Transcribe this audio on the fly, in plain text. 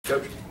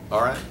Coach.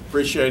 All right,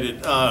 appreciate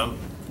it.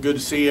 Good to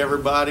see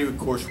everybody. Of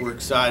course, we're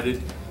excited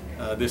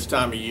this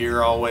time of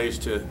year always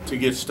to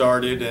get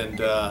started, and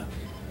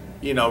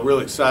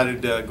really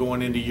excited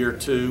going into year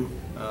two.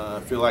 I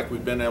feel like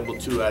we've been able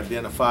to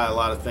identify a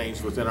lot of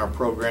things within our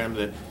program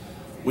that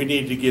we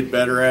need to get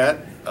better at.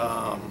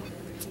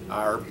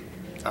 Our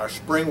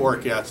spring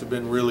workouts have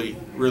been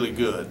really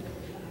good.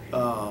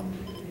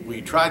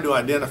 We tried to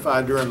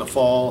identify during the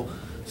fall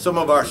some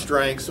of our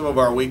strengths, some of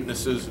our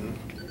weaknesses, and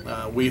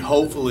we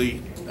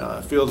hopefully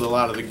filled a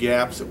lot of the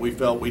gaps that we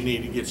felt we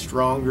need to get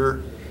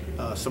stronger.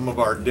 Some of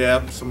our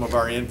depth, some of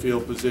our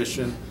infield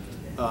position,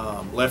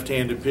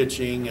 left-handed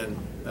pitching,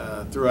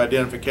 and through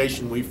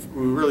identification, we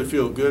really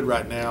feel good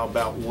right now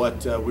about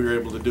what we were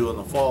able to do in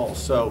the fall.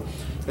 So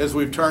as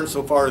we've turned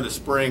so far to the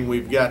spring,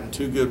 we've gotten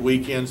 2 good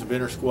weekends of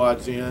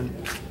inter-squads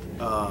in.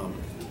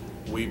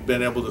 We've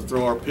been able to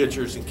throw our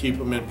pitchers and keep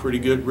them in pretty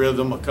good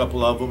rhythm. A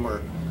couple of them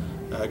are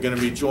going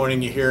to be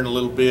joining you here in a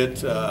little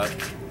bit,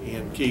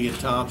 in Keegan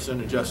Thompson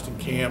and Justin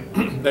Camp.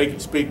 They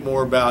can speak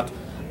more about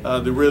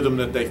the rhythm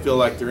that they feel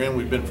like they're in.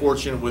 We've been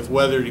fortunate with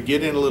weather to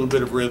get in a little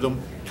bit of rhythm,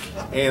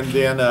 and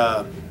then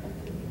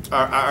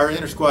our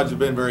inter-squads have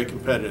been very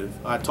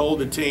competitive. I told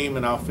the team,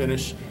 and I'll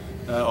finish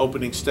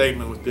opening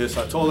statement with this,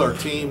 I told our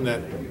team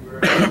that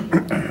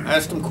I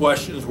asked them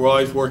questions. We're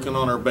always working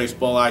on our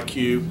baseball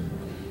IQ,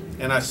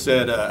 and I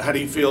said, how do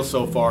you feel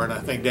so far? And I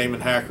think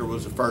Damon Hacker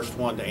was the first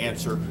one to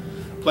answer.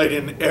 Played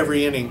in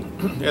every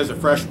inning as a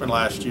freshman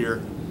last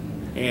year,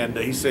 and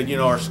he said,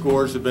 our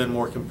scores have been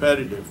more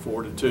competitive,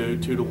 4-2,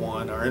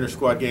 2-1. Our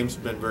inter-squad games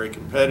have been very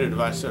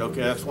competitive. I said,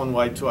 okay, that's one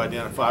way to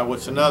identify.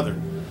 What's another?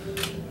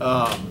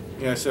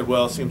 I said,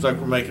 well, it seems like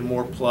we're making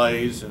more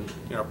plays, and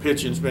our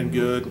pitching's been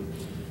good.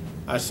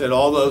 I said,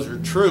 all those are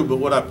true, but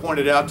what I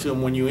pointed out to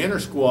him, when you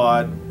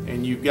inter-squad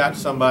and you've got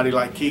somebody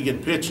like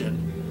Keegan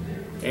pitching,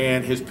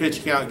 and his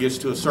pitch count gets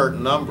to a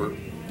certain number,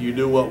 you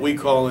do what we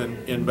call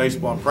in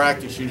baseball and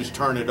practice, you just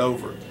turn it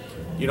over.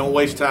 You don't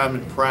waste time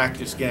in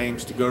practice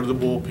games to go to the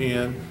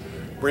bullpen,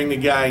 bring the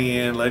guy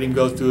in, let him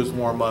go through his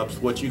warm-ups,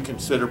 what you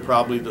consider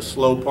probably the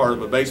slow part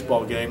of a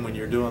baseball game when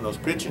you're doing those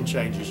pitching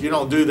changes. You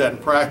don't do that in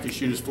practice,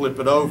 you just flip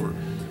it over.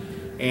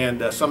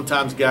 And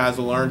sometimes guys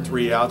will earn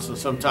 3 outs and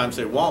sometimes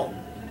they won't.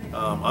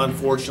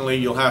 Unfortunately,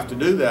 you'll have to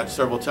do that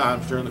several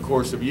times during the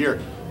course of a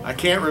year. I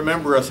can't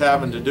remember us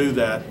having to do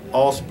that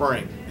all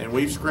spring, and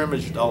we've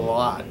scrimmaged a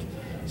lot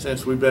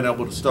since we've been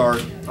able to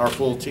start our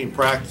full team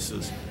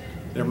practices.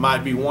 There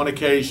might be one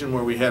occasion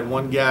where we had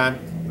one guy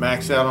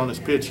max out on his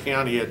pitch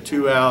count. He had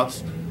 2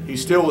 outs. He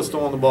still was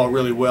throwing the ball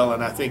really well,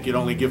 and I think he'd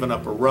only given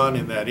up a run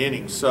in that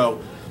inning.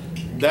 So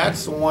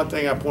that's the one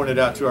thing I pointed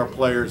out to our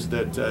players,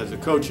 that as a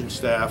coaching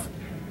staff,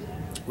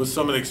 with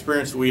some of the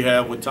experience that we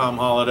have with Tom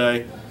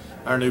Holliday,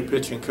 our new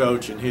pitching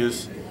coach, and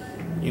his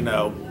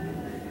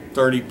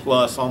 30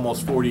 plus,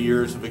 almost 40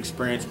 years of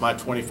experience, my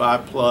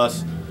 25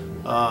 plus,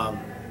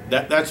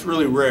 that's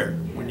really rare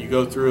when you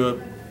go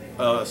through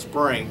a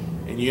spring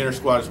and you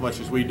inter-squad as much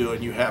as we do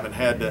and you haven't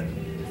had to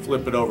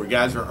flip it over.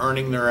 Guys are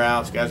earning their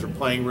outs, guys are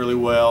playing really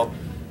well,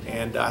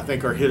 and I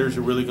think our hitters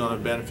are really going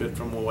to benefit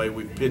from the way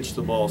we've pitched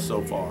the ball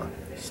so far.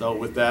 So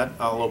with that,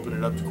 I'll open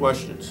it up to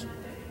questions.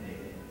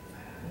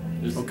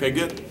 Okay,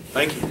 good.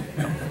 Thank you.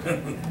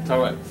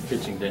 Talk about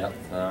pitching depth.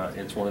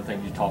 It's one of the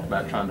things you talked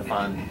about, trying to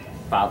find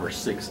 5 or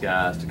 6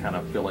 guys to kind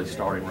of fill a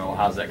starting role.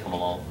 How's that come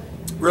along?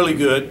 Really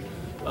good.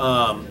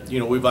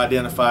 We've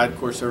identified, of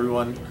course,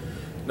 everyone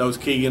knows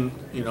Keegan,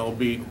 will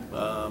be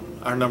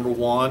our number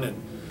 1,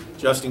 and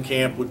Justin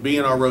Camp would be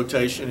in our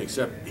rotation,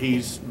 except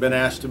he's been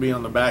asked to be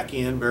on the back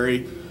end.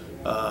 Very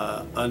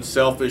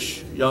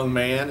unselfish young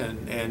man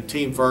and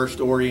team first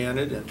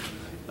oriented,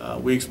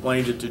 and we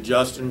explained it to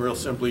Justin real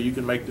simply. You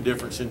can make the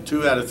difference in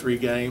 2 out of 3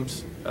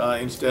 games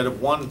instead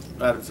of 1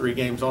 out of 3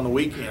 games on the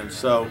weekend.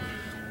 So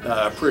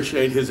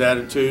appreciate his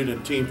attitude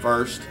and team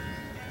first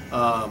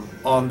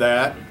on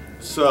that.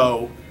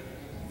 So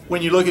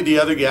when you look at the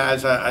other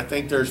guys, I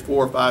think there's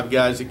 4 or 5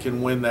 guys that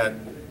can win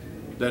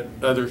the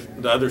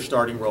other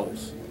starting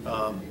roles.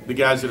 The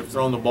guys that have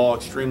thrown the ball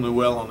extremely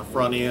well on the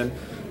front end,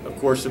 of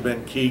course, have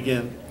been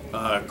Keegan.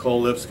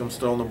 Cole Lipscomb's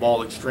thrown the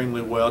ball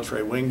extremely well.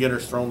 Trey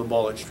Wingetter's thrown the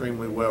ball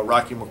extremely well.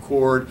 Rocky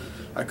McCord,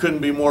 I couldn't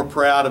be more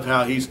proud of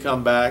how he's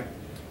come back.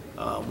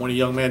 When a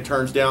young man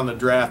turns down the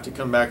draft to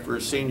come back for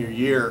his senior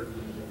year,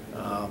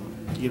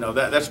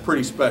 that's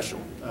pretty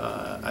special.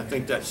 I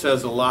think that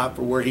says a lot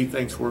for where he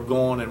thinks we're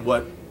going and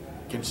what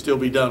can still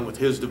be done with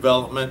his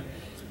development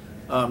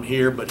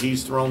here. But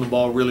he's thrown the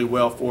ball really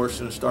well for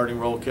us in a starting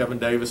role. Kevin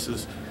Davis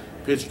has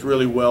pitched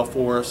really well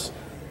for us.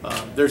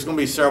 There's going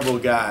to be several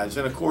guys.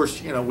 And, of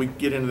course, we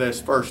get into this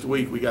first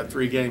week. We got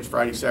 3 games,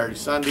 Friday, Saturday,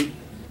 Sunday.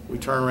 We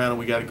turn around and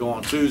we got to go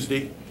on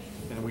Tuesday.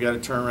 And we got to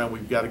turn around,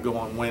 we've got to go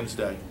on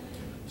Wednesday.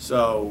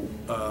 So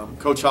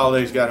Coach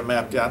Holliday's got it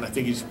mapped out, and I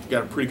think he's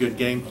got a pretty good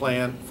game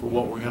plan for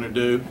what we're going to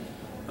do.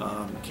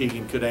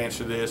 Keegan could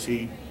answer this.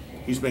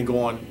 He's been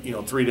going,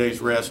 3 days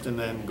rest and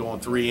then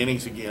going 3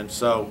 innings again.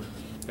 So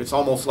it's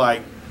almost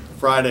like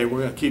Friday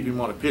we're going to keep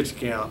him on a pitch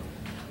count.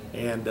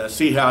 and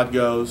see how it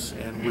goes.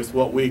 And with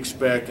what we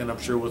expect, and I'm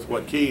sure with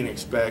what Keegan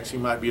expects, he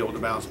might be able to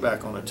bounce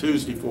back on a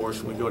Tuesday for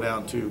us when we go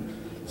down to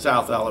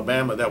South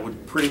Alabama. That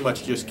would pretty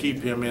much just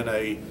keep him in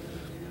a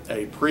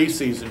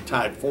preseason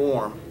type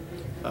form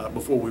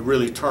before we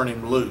really turn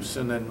him loose.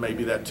 And then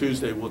maybe that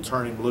Tuesday we'll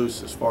turn him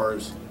loose as far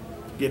as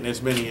getting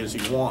as many as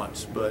he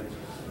wants. But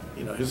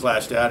you know, his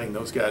last outing,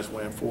 those guys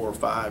went 4 or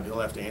 5. He'll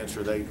have to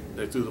answer. They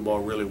threw the ball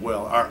really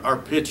well. Our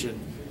pitching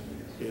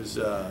is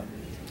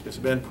it's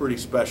been pretty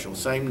special.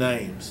 Same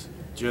names,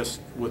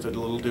 just with a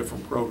little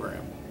different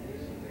program.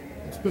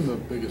 What's been the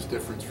biggest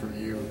difference for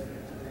you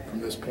from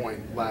this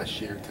point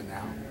last year to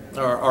now?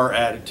 Our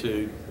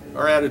attitude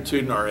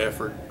and our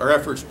effort. Our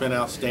effort's been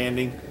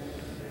outstanding.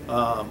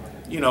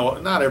 You know,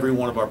 not every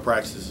one of our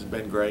practices has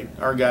been great.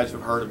 Our guys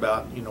have heard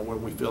about, you know,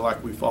 when we feel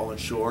like we've fallen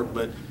short,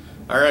 but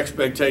our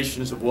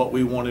expectations of what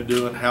we want to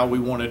do and how we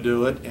want to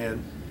do it,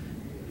 and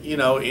you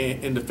know,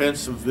 in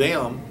defense of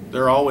them,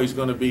 they're always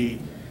going to be,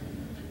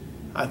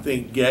 I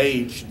think,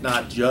 gauged,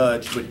 not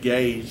judged, but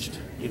gauged.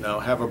 You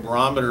know, have a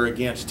barometer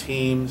against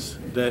teams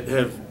that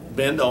have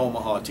been to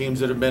Omaha,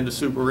 teams that have been to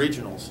super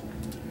regionals,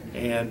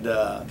 and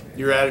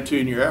your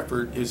attitude and your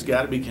effort has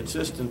got to be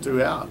consistent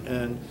throughout.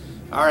 And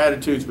our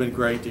attitude's been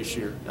great this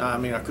year. I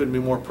mean, I couldn't be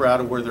more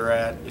proud of where they're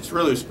at. It's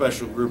really a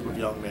special group of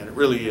young men. It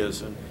really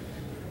is, and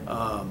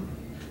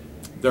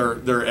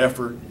their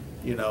effort,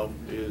 you know,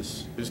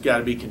 is got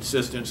to be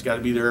consistent. It's got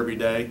to be there every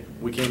day.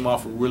 We came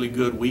off a really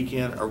good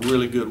weekend.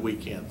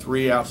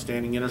 3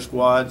 outstanding inter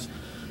squads.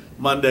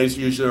 Monday's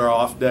usually our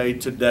off day.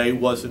 Today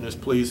wasn't as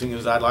pleasing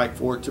as I'd like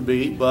for it to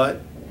be,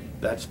 but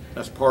that's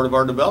part of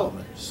our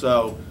development.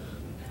 So,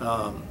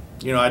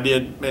 you know, I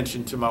did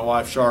mention to my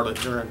wife Charlotte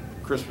during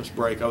Christmas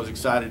break, I was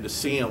excited to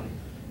see them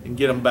and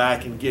get them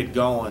back and get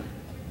going.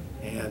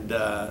 And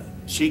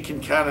she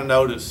can kind of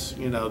notice,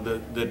 you know,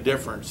 the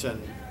difference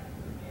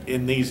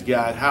in these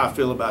guys, how I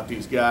feel about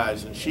these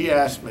guys. And she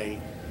asked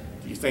me,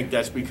 do you think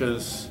that's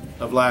because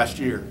of last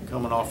year,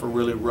 coming off a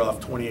really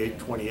rough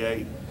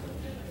 28-28?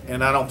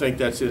 And I don't think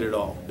that's it at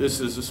all. This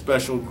is a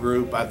special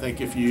group. I think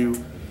if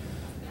you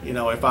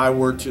know, if I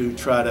were to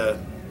try to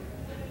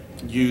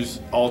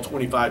use all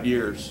 25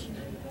 years,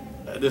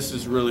 this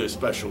is really a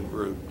special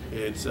group.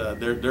 It's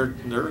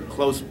they're a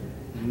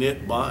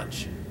close-knit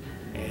bunch,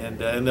 and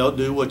they'll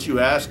do what you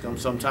ask them.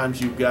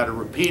 Sometimes you've got to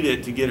repeat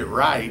it to get it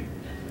right,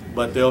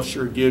 but they'll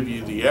sure give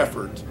you the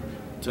effort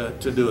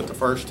to do it the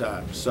first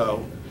time.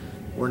 So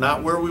we're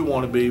not where we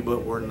want to be,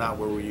 but we're not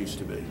where we used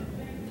to be.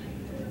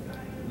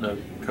 No,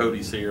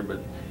 Cody's here, but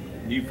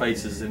new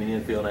faces in the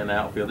infield and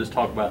outfield. Just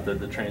talk about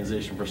the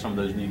transition for some of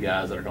those new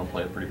guys that are going to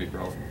play a pretty big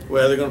role.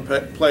 Well, they're going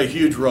to play a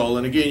huge role.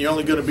 And again, you're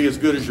only going to be as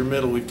good as your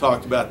middle. We've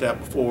talked about that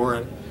before.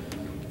 And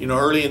you know,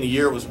 early in the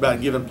year it was about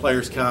giving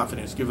players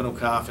confidence, giving them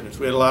confidence.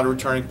 We had a lot of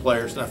returning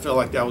players, and I felt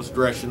like that was the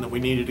direction that we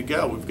needed to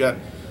go. We've got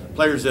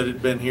players that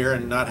had been here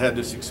and not had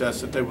the success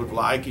that they would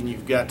like, and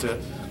you've got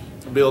to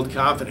build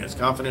confidence.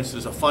 Confidence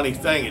is a funny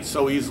thing. It's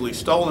so easily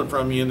stolen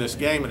from you in this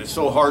game, and it's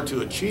so hard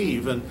to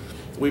achieve. And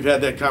we've had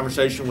that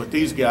conversation with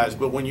these guys,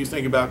 but when you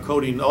think about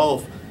Cody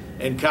Nolf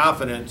and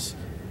confidence,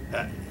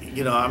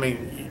 you know, I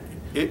mean,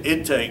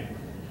 it'd take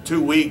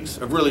 2 weeks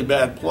of really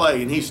bad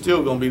play, and he's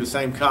still going to be the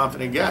same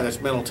confident guy. That's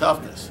mental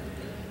toughness.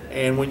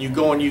 And when you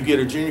go and you get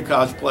a junior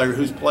college player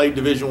who's played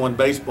Division I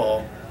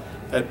baseball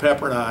at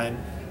Pepperdine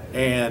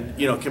and,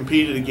 you know,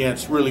 competed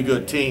against really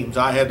good teams.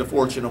 I had the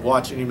fortune of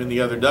watching him in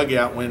the other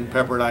dugout when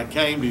Pepperdine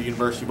came to the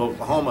University of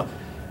Oklahoma.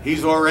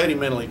 He's already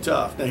mentally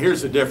tough. Now,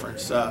 here's the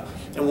difference, and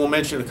we'll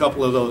mention a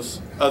couple of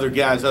those other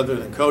guys other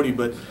than Cody,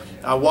 but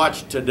I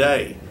watched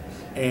today,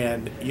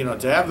 and, you know,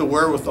 to have the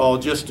wherewithal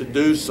just to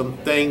do some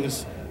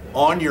things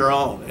on your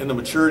own and the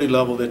maturity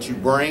level that you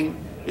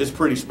bring is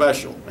pretty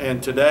special.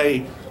 And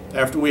today,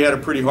 after we had a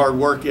pretty hard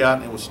workout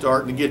and it was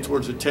starting to get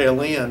towards the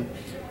tail end,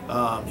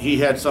 he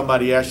had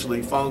somebody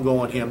actually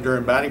fungoing him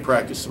during batting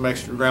practice some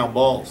extra ground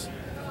balls.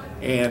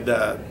 And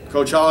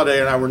Coach Holliday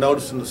and I were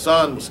noticing the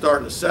sun was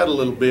starting to set a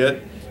little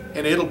bit,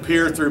 and it'll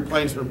peer through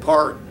Plainsman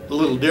Park a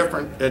little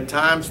different at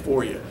times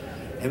for you.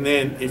 And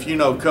then if you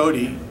know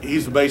Cody,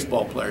 he's a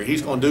baseball player.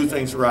 He's going to do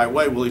things the right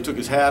way. Well, he took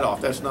his hat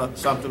off. That's not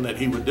something that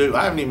he would do.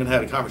 I haven't even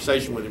had a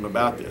conversation with him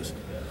about this.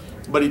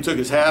 But he took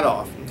his hat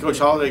off. And Coach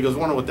Holliday goes,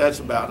 wonder what that's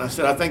about. And I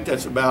said, I think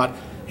that's about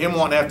him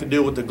wanting to have to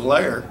deal with the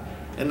glare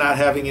and not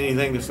having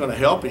anything that's going to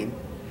help him.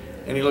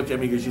 And he looked at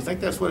me and goes, you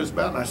think that's what it's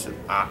about? And I said,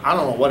 I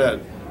don't know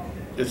what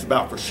it's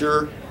about for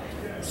sure.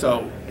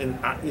 So, and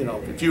you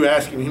know, if you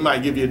ask him, he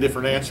might give you a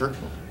different answer.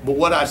 But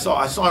what I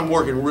saw him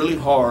working really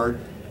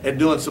hard at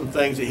doing some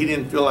things that he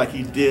didn't feel like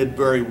he did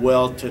very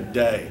well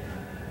today.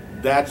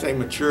 That's a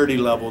maturity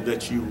level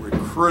that you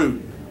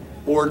recruit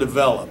or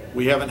develop.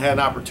 We haven't had an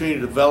opportunity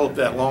to develop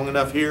that long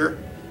enough here,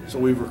 so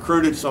we've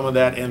recruited some of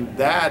that, and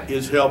that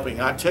is helping.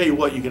 I tell you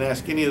what, you can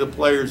ask any of the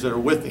players that are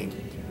with him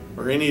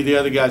or any of the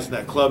other guys in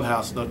that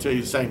clubhouse, and they'll tell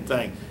you the same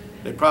thing.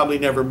 They've probably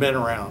never been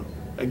around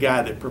a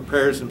guy that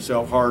prepares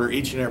himself harder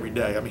each and every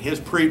day. I mean, his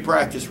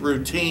pre-practice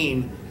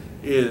routine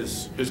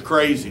is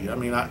crazy. I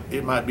mean,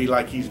 it might be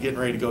like he's getting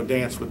ready to go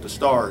dance with the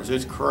stars.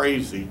 It's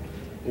crazy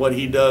what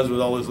he does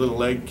with all his little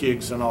leg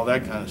kicks and all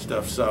that kind of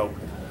stuff. So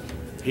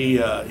he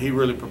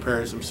really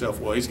prepares himself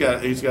well. He's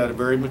got a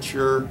very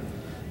mature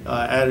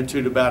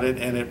attitude about it,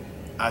 and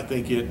I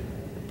think it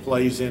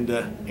plays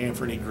into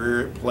Anthony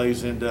Greer. It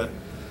plays into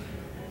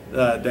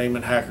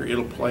Damon Hacker.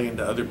 It'll play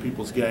into other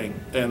people's game.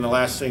 And the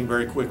last thing,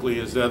 very quickly,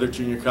 is the other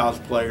junior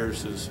college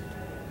players is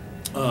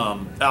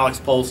Alex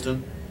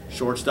Polston,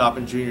 shortstop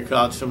in junior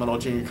college, Seminole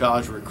Junior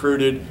College,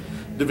 recruited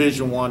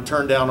Division I,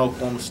 turned down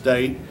Oklahoma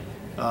State.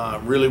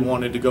 Really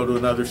wanted to go to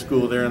another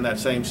school there in that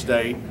same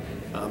state.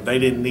 They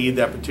didn't need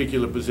that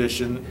particular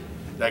position.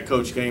 That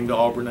coach came to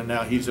Auburn, and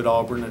now he's at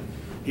Auburn, and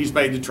he's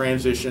made the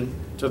transition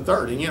to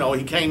third. And,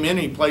 he came in and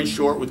he played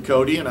short with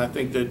Cody, and I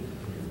think that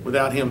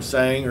without him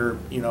saying, or,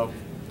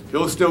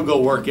 he'll still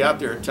go work out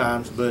there at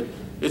times, but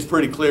it's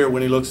pretty clear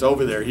when he looks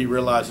over there, he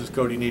realizes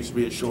Cody needs to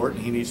be at short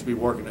and he needs to be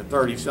working at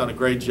third. He's done a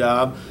great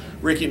job.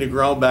 Ricky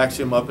Negron backs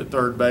him up at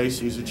third base.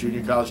 He's a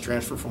junior college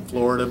transfer from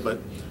Florida, but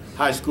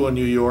high school in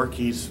New York.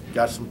 He's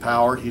got some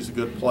power. He's a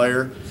good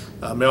player.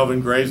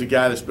 Melvin Gray's a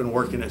guy that's been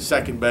working at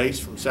second base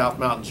from South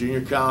Mountain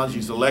Junior College.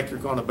 He's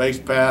electric on the base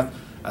path.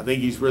 I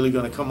think he's really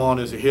going to come on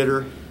as a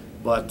hitter,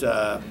 but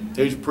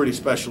he's a pretty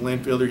special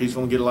infielder. He's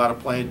going to get a lot of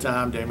playing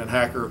time. Damon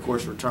Hacker, of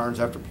course, returns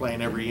after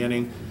playing every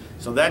inning.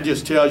 So that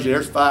just tells you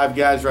there's 5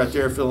 guys right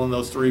there filling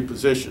those 3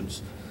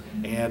 positions.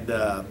 And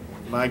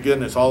my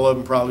goodness, all of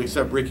them probably,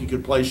 except Ricky,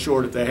 could play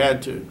short if they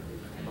had to.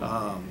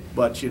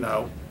 But,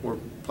 we're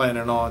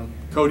planning on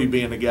Cody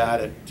being the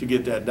guy to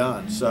get that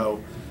done.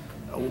 So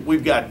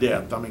we've got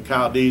depth. I mean,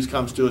 Kyle Dees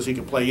comes to us. He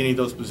can play any of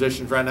those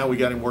positions right now. We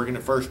got him working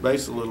at first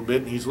base a little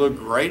bit, and he's looked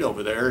great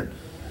over there.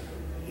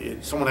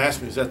 Someone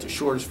asked me, is that the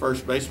shortest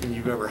first baseman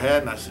you've ever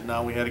had? And I said,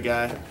 no, we had a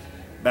guy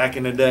back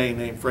in the day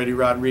named Freddie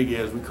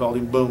Rodriguez. We called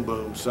him Boom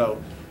Boom.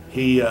 So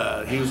he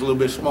was a little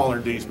bit smaller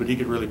than Dees, but he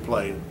could really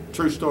play.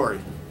 True story.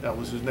 That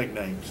was his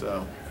nickname.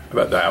 So. How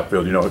about the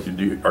outfield?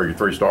 Are your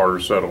 3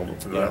 starters settled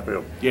in the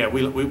outfield? Yeah,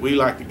 we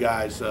like the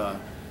guys,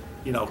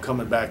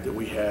 coming back that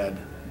we had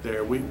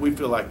there. We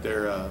feel like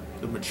they're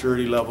the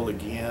maturity level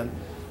again.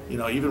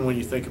 Even when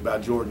you think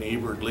about Jordan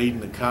Ebert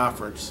leading the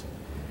conference,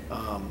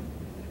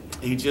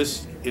 he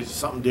just is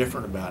something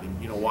different about him.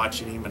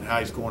 Watching him and how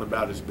he's going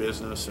about his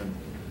business, and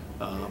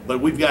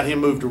but we've got him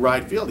moved to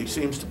right field. He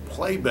seems to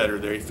play better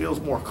there. He feels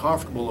more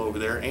comfortable over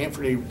there.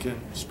 Anthony can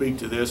speak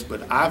to this,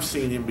 but I've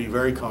seen him be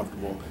very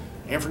comfortable.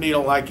 Anthony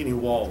don't like any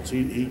walls.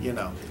 He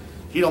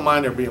don't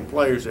mind there being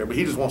players there, but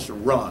he just wants to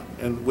run.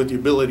 And with the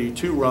ability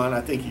to run,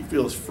 I think he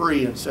feels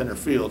free in center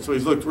field. So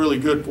he's looked really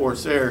good for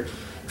us there.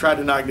 Tried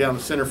to knock down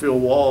the center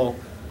field wall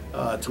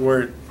to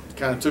where it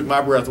kind of took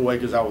my breath away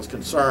because I was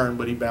concerned,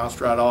 but he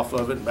bounced right off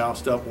of it and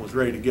bounced up and was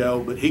ready to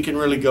go. But he can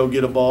really go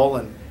get a ball.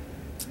 And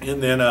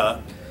then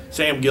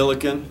Sam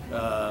Gillikin,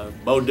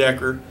 Bo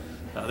Decker.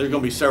 There's going to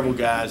be several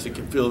guys that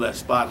can fill that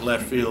spot in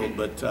left field,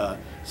 but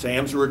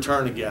Sam's a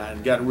returning guy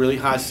and got a really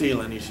high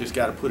ceiling. He's just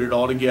got to put it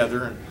all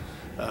together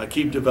and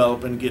keep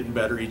developing, getting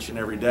better each and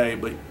every day.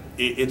 But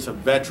it's a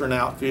veteran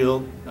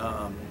outfield.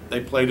 They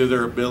play to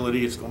their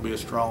ability. It's going to be a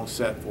strong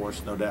set for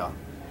us, no doubt.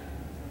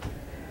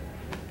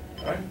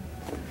 All right.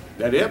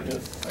 That it?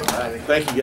 Yes. Thank you, guys.